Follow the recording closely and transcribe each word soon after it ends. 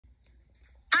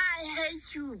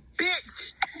hate you,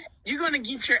 bitch. You're gonna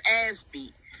get your ass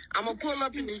beat. I'm gonna pull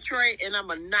up in Detroit and I'm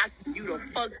gonna knock you the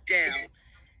fuck down.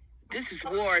 This is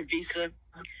war, Visa.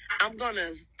 I'm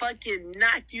gonna fucking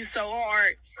knock you so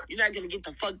hard, you're not gonna get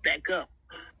the fuck back up.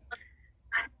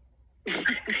 You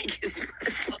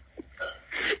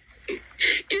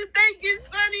think it's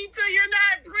funny till you're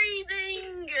not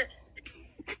breathing.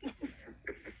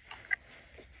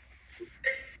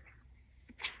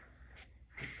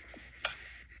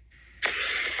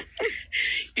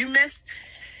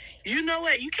 You know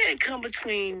what? You can't come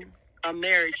between a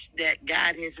marriage that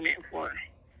God has meant for.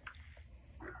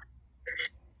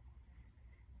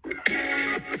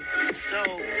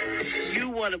 So, you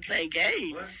want to play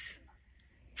games.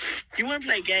 You want to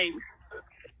play games.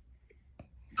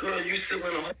 Girl, you still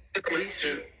in a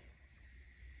relationship.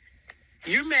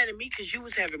 You're mad at me because you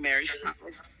was having marriage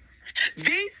problems.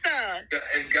 Visa,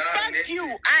 fuck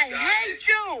you. I hate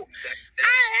you.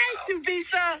 I hate you,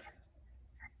 Visa.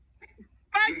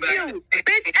 Fuck you.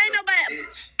 Bitch, ain't nobody.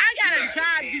 I got a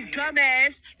job, you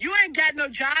dumbass. You ain't got no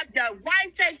job. Your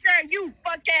wife takes care of you,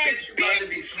 fuck ass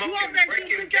bitch. You over there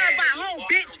taking care of my home,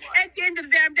 bitch, at the end of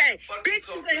the damn day. Bitch,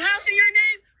 is a house in your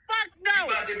name? Fuck no.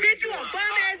 Bitch, you a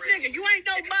bum-ass nigga. You ain't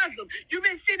no Muslim. You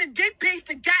been sending dick pics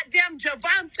to goddamn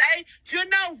Javante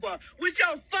Genova with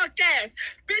your fuck ass.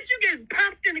 Bitch, you getting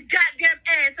pumped in the goddamn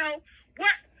asshole.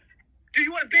 What? Do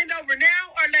you want to bend over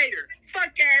now or later?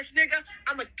 Fuck ass nigga.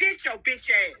 I'ma get your bitch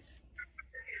ass.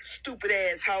 Stupid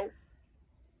asshole.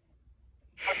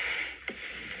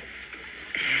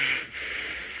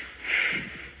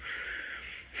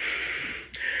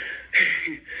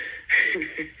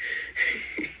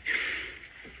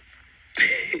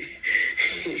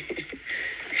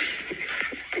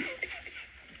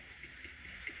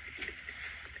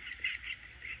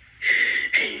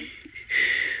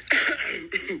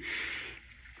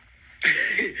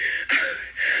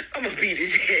 I'm gonna beat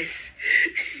his ass.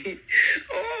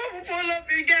 Oh, I'm gonna pull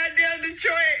up in goddamn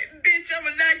Detroit. Bitch, I'm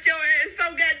gonna knock your ass so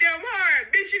goddamn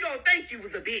hard. Bitch, you gonna think you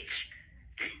was a bitch.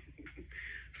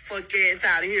 Fuck ass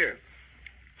out of here.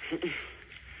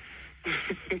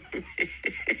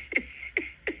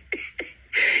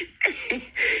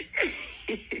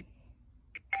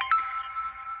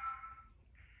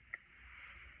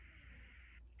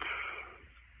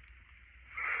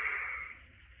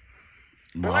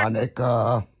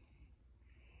 Monica,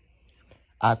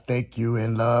 I think you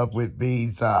in love with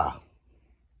Visa.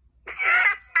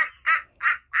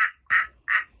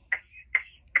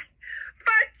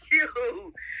 Fuck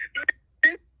you.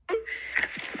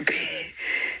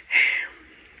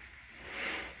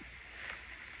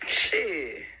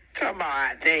 Shit. Talking about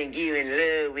I think you in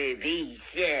love with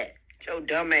Visa. Your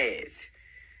dumb ass.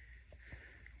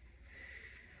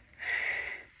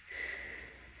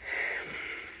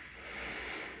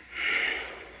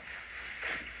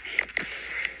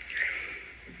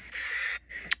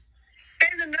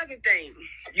 Another thing,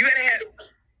 you gotta have.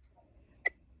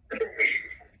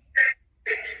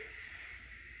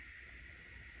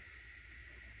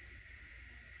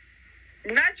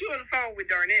 Not you on the phone with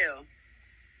Darnell.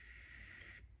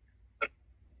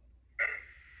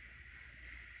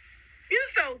 You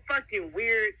so fucking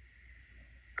weird.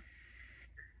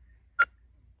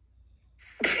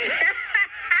 Bitch,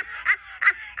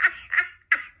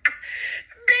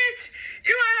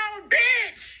 you a whole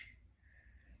bitch.